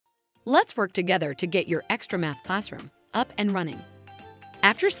Let's work together to get your XtraMath classroom up and running.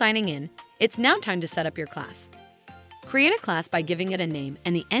 After signing in, it's now time to set up your class. Create a class by giving it a name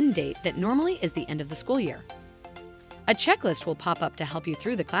and the end date that normally is the end of the school year. A checklist will pop up to help you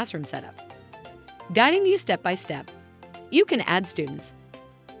through the classroom setup. Guiding you step by step, you can add students,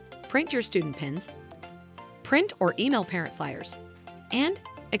 print your student pins, print or email parent flyers, and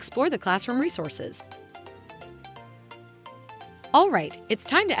explore the classroom resources. All right, it's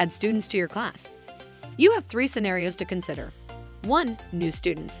time to add students to your class. You have 3 scenarios to consider. 1. New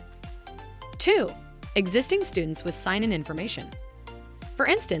students. 2. Existing students with sign-in information. For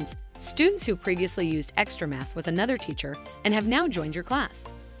instance, students who previously used XtraMath with another teacher and have now joined your class.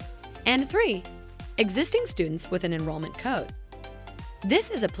 And 3. Existing students with an enrollment code. This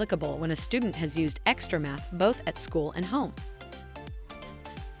is applicable when a student has used XtraMath both at school and home.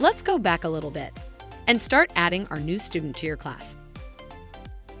 Let's go back a little bit and start adding our new student to your class.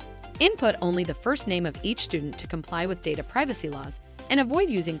 Input only the first name of each student to comply with data privacy laws and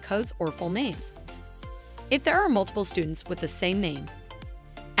avoid using codes or full names. If there are multiple students with the same name,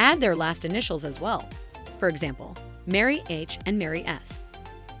 add their last initials as well. For example, Mary H. and Mary S.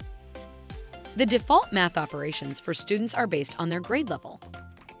 The default math operations for students are based on their grade level.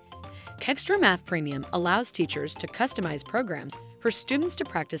 XtraMath Premium allows teachers to customize programs for students to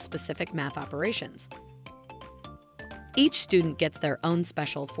practice specific math operations. Each student gets their own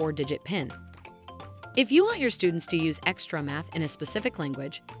special 4-digit PIN. If you want your students to use XtraMath in a specific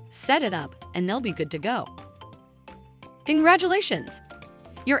language, set it up and they'll be good to go. Congratulations!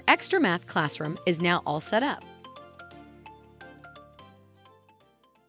 Your XtraMath classroom is now all set up.